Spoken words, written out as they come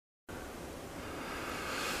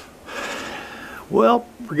Well,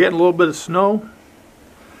 we're getting a little bit of snow,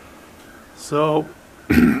 so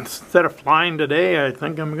instead of flying today, I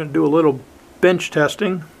think I'm going to do a little bench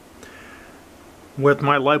testing with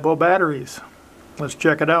my LiPo batteries. Let's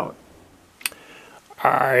check it out.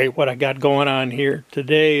 Alright, what I got going on here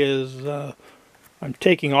today is I'm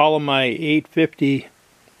taking all of my 850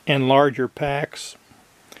 and larger packs.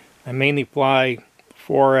 I mainly fly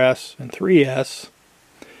 4S and 3S,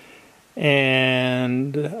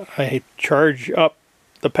 and I charge up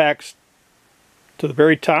the packs to the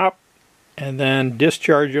very top and then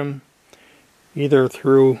discharge them either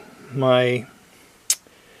through my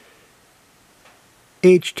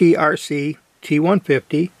HTRC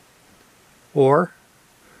T150 or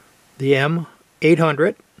the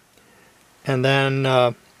M800, and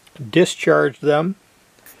then discharge them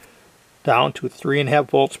down to 3.5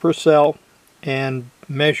 volts per cell and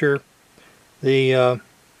measure the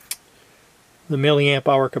milliamp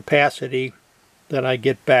hour capacity that I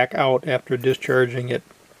get back out after discharging it.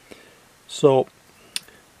 So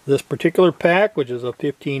this particular pack, which is a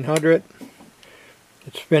 1500,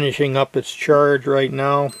 it's finishing up its charge right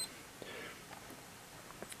now.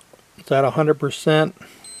 It's at 100%.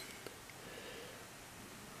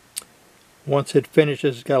 Once it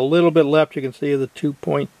finishes, it's got a little bit left. You can see the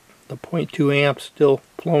 0.2 amps still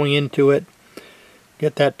flowing into it.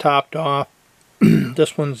 Get that topped off.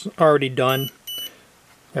 This one's already done.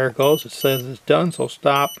 There it goes. It says it's done, so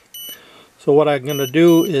stop. So what I'm going to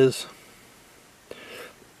do is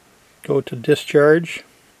go to discharge.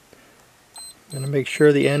 I'm going to make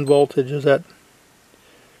sure the end voltage is at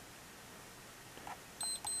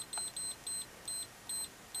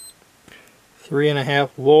 3.5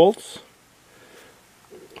 volts.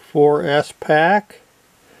 4S pack,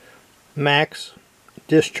 max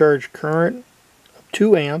discharge current of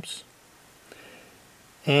 2 amps,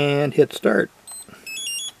 and hit start.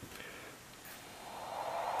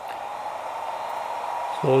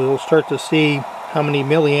 So you'll start to see how many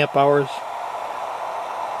milliamp hours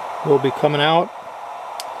will be coming out,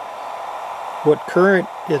 what current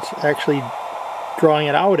it's actually drawing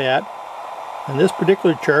it out at. And this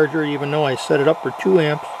particular charger, even though I set it up for 2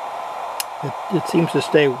 amps, it seems to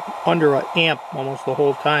stay under an amp almost the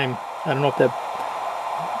whole time. I don't know if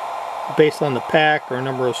that's based on the pack or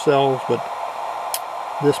number of cells, but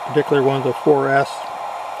this particular one's a 4S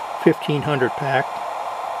 1500 pack.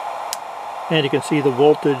 And you can see the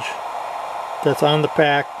voltage that's on the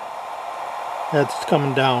pack that's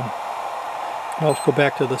coming down. Now let's go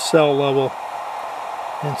back to the cell level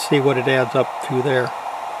and see what it adds up to there.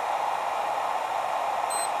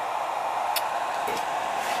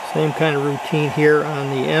 Same kind of routine here on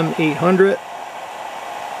the M800,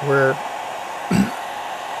 where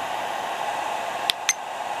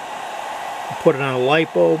I put it on a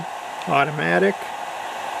LiPo automatic,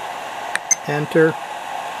 enter.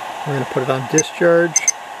 We're going to put it on discharge.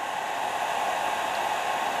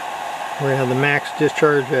 We're going to have the max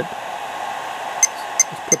discharge at,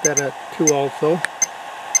 let's put that at 2 also.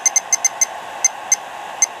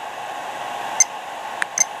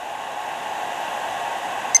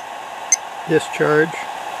 Discharge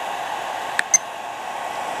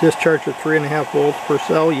at 3.5 volts per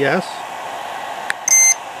cell, yes.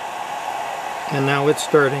 And now it's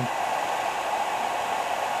starting.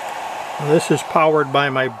 Now this is powered by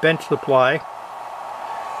my bench supply.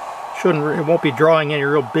 It won't be drawing any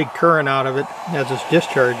real big current out of it as it's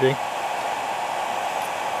discharging.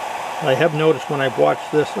 I have noticed when I've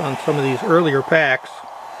watched this on some of these earlier packs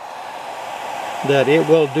that it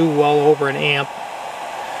will do well over an amp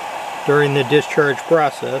during the discharge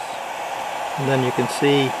process. And then you can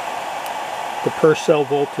see the per cell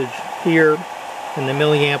voltage here and the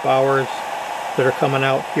milliamp hours that are coming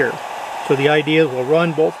out here. So the idea is we'll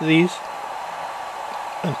run both of these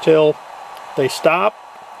until they stop,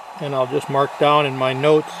 and I'll just mark down in my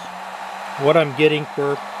notes what I'm getting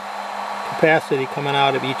for capacity coming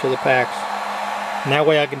out of each of the packs. And that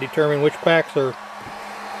way I can determine which packs are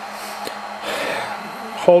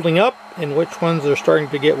holding up and which ones are starting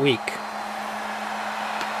to get weak.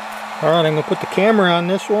 Alright, I'm going to put the camera on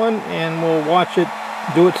this one and we'll watch it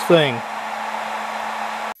do its thing.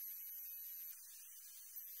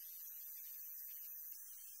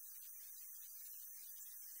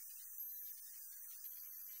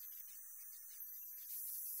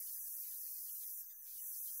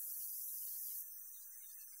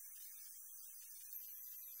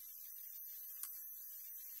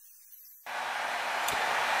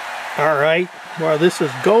 Alright, while this is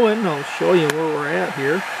going, I'll show you where we're at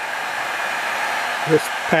here. This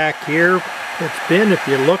pack here, it's been, if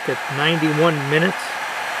you look at 91 minutes,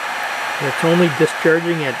 it's only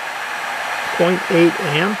discharging at 0.8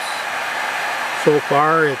 amps. So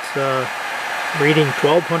far it's reading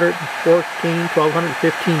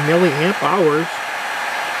 1215 milliamp hours,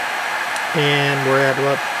 and we're at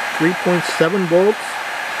about 3.7 volts.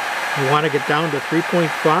 We want to get down to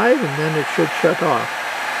 3.5 and then it should shut off.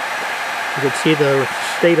 You can see the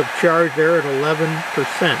state of charge there at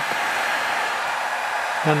 11%.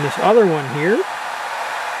 On this other one here,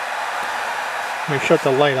 let me shut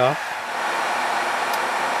the light off.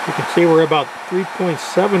 You can see we're about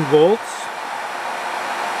 3.7 volts.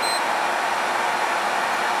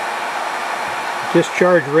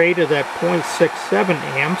 Discharge rate is at 0.67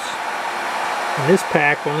 amps. And this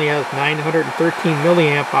pack only has 913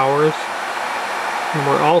 milliamp hours. And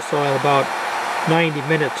we're also at about 90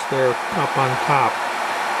 minutes there up on top.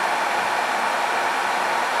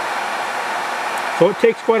 So it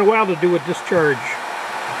takes quite a while to do a discharge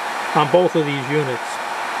on both of these units.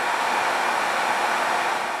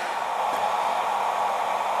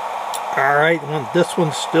 Alright, well, this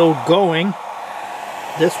one's still going.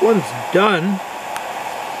 This one's done.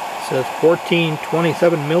 It says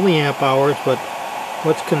 1427 milliamp hours, but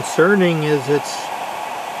what's concerning is the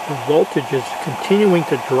voltage is continuing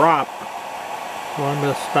to drop. So I'm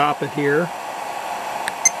going to stop it here.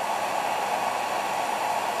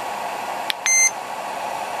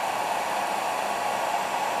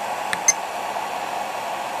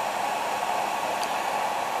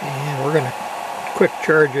 And we're going to quick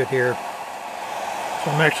charge it here.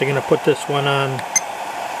 So I'm actually going to put this one on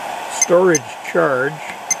storage charge.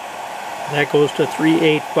 That goes to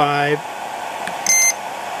 385.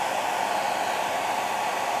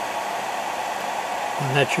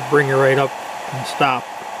 And that should bring it right up and stop.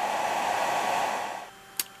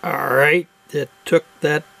 Alright, it took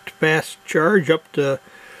that fast charge up to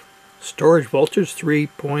storage voltage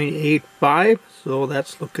 3.85, so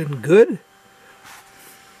that's looking good.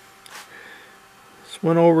 This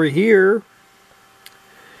one over here,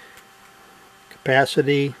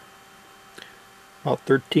 capacity about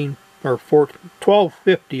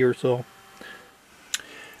 1250 or so.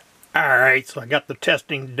 Alright, so I got the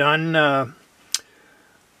testing done.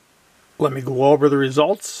 Let me go over the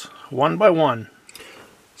results one by one.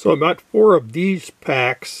 So I bought 4 of these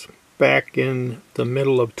packs back in the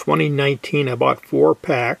middle of 2019. I bought 4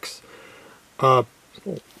 packs. 3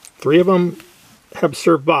 of them have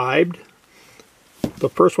survived. The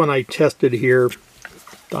first one I tested here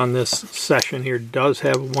on this session here does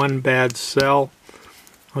have 1 bad cell.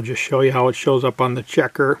 I'll just show you how it shows up on the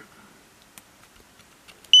checker.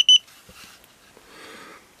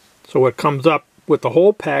 So it comes up with the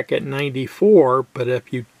whole pack at 94, but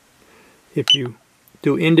if you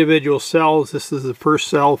do individual cells, this is the first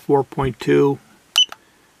cell 4.2,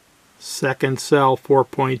 second cell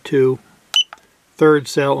 4.2, third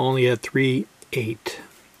cell only at 3.8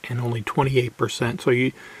 and only 28%. So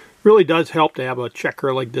it really does help to have a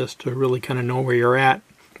checker like this to really kind of know where you're at.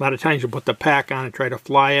 A lot of times you put the pack on and try to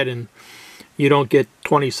fly it and you don't get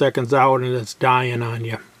 20 seconds out and it's dying on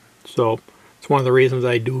you. So it's one of the reasons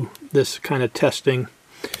I do this kind of testing.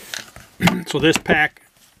 So this pack,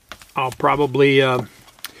 I'll probably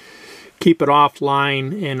keep it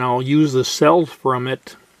offline and I'll use the cells from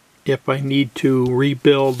it if I need to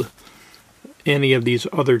rebuild any of these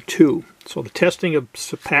other 2. So the testing of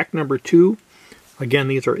pack number 2, again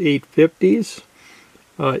these are 850s.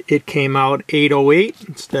 It came out 808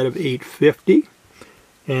 instead of 850.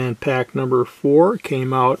 And pack number 4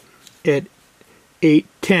 came out at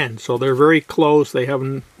 810. So they're very close. They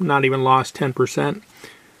haven't not even lost 10%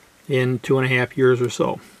 in 2.5 years or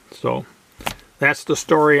so. So that's the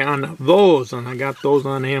story on those, and I got those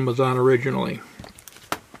on Amazon originally.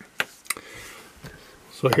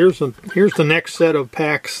 So here's the next set of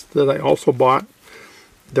packs that I also bought.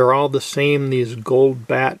 They're all the same, these gold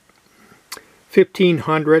bat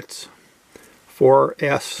 1500s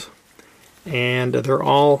 4S, and they're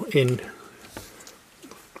all in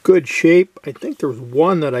good shape. I think there was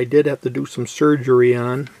one that I did have to do some surgery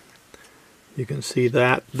on. You can see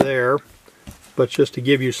that there. But just to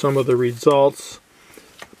give you some of the results,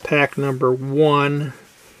 pack number 1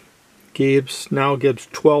 now gives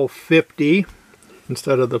 1250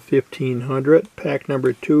 instead of the 1500. Pack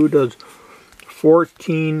number 2 does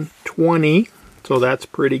 1420, so that's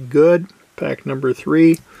pretty good. Pack number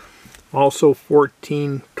 3 also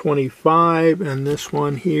 1425, and this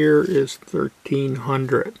one here is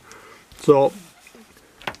 1300. So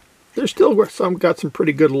there's still got some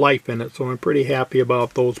pretty good life in it, so I'm pretty happy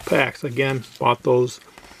about those packs. Again, bought those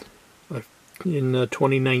in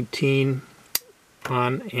 2019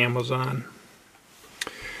 on Amazon.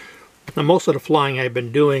 Now most of the flying I've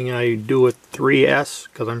been doing, I do with 3S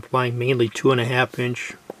because I'm flying mainly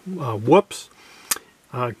 2.5-inch whoops.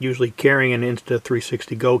 usually carrying an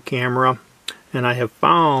Insta360 Go camera, and I have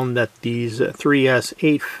found that these 3S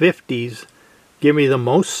 850s give me the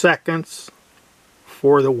most seconds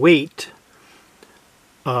for the weight,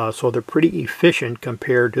 so they're pretty efficient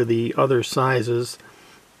compared to the other sizes.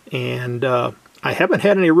 And I haven't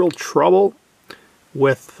had any real trouble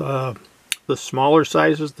with the smaller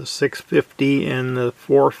sizes, the 650 and the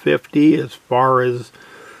 450, as far as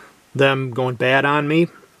them going bad on me.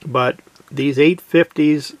 But these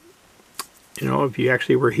 850s, you know, if you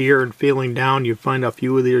actually were here and feeling down, you find a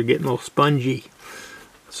few of these are getting a little spongy.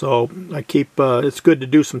 So I keep, it's good to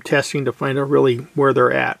do some testing to find out really where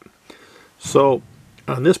they're at. So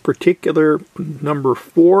on this particular number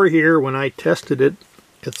 4 here, when I tested it,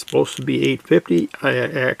 it's supposed to be 850. I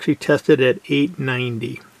actually tested at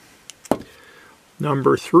 890.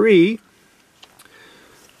 Number 3,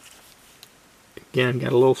 again,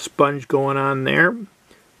 got a little sponge going on there.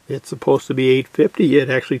 It's supposed to be 850. It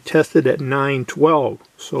actually tested at 912.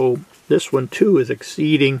 So this one too is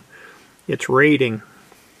exceeding its rating.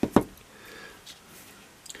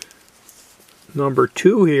 Number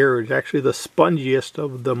 2 here is actually the spongiest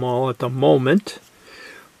of them all at the moment.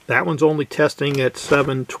 That one's only testing at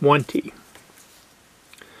 720.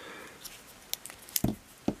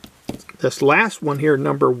 This last one here,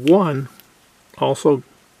 number 1, also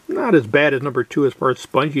not as bad as number 2 as far as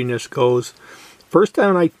sponginess goes. First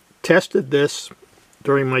time I tested this,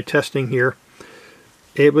 during my testing here,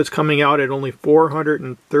 it was coming out at only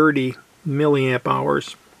 430 milliamp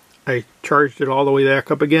hours. I charged it all the way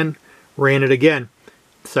back up again, ran it again.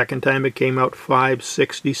 Second time it came out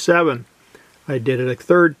 567. I did it a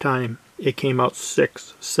third time, it came out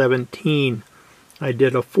 617. I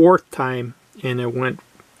did a fourth time and it went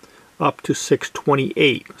up to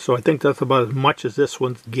 628. So I think that's about as much as this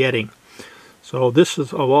one's getting. So this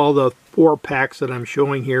is, of all the 4 packs that I'm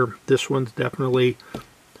showing here, this one's definitely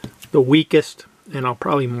the weakest, and I'll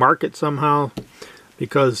probably mark it somehow,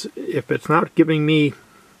 because if it's not giving me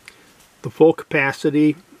the full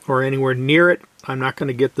capacity or anywhere near it, I'm not going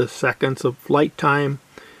to get the seconds of flight time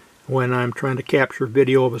when I'm trying to capture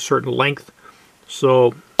video of a certain length.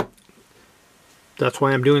 So that's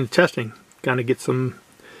why I'm doing the testing, kind of get some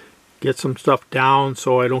stuff down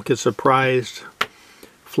so I don't get surprised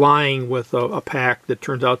flying with a pack that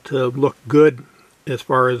turns out to look good as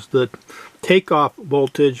far as the takeoff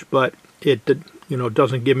voltage, but it, you know,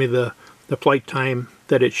 doesn't give me the flight time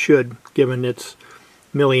that it should, given its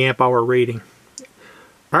milliamp hour rating.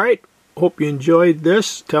 Alright, hope you enjoyed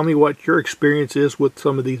this. Tell me what your experience is with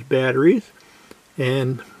some of these batteries,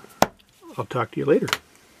 and I'll talk to you later.